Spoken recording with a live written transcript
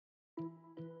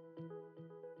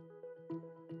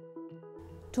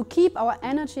To keep our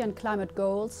energy and climate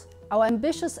goals, our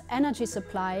ambitious energy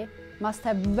supply must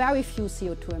have very few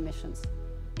CO2 emissions.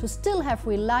 To still have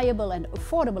reliable and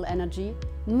affordable energy,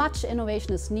 much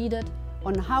innovation is needed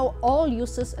on how all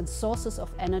uses and sources of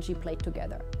energy play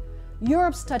together.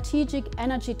 Europe's strategic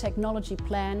energy technology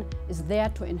plan is there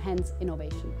to enhance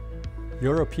innovation.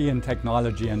 European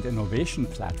technology and innovation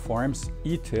platforms,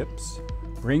 ETIPs,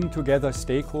 bring together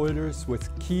stakeholders with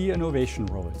key innovation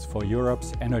roles for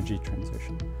Europe's energy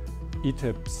transition.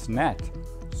 ETIP SNET,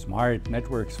 Smart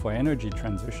Networks for Energy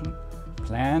Transition,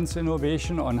 plans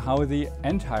innovation on how the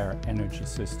entire energy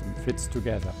system fits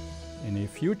together in a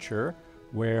future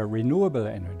where renewable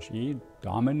energy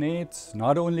dominates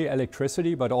not only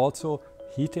electricity but also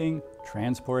heating,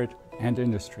 transport and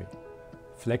industry.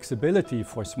 Flexibility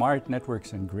for smart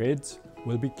networks and grids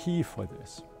will be key for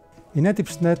this. In ETIP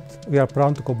SNET, we are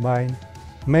proud to combine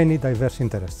many diverse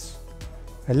interests: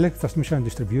 electric transmission and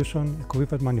distribution,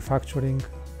 equipment manufacturing,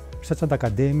 research and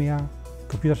academia,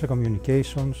 computers and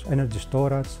communications, energy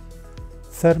storage,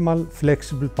 thermal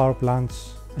flexible power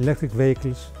plants, electric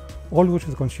vehicles, always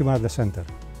with the consumer at the center.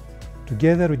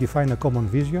 Together we define a common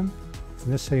vision for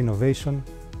necessary innovation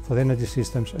for the energy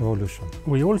system's evolution.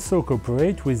 We also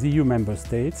cooperate with EU member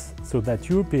states so that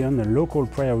European and local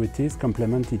priorities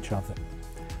complement each other.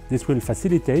 This will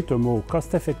facilitate a more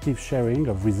cost-effective sharing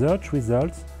of research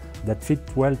results that fit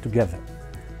well together.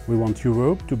 We want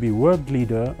Europe to be world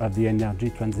leader of the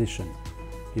energy transition.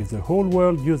 If the whole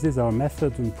world uses our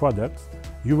methods and products,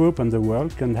 Europe and the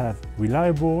world can have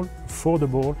reliable,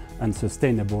 affordable and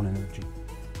sustainable energy.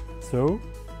 So,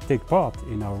 take part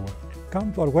in our work.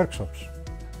 Come to our workshops.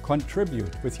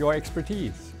 Contribute with your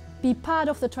expertise. Be part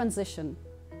of the transition.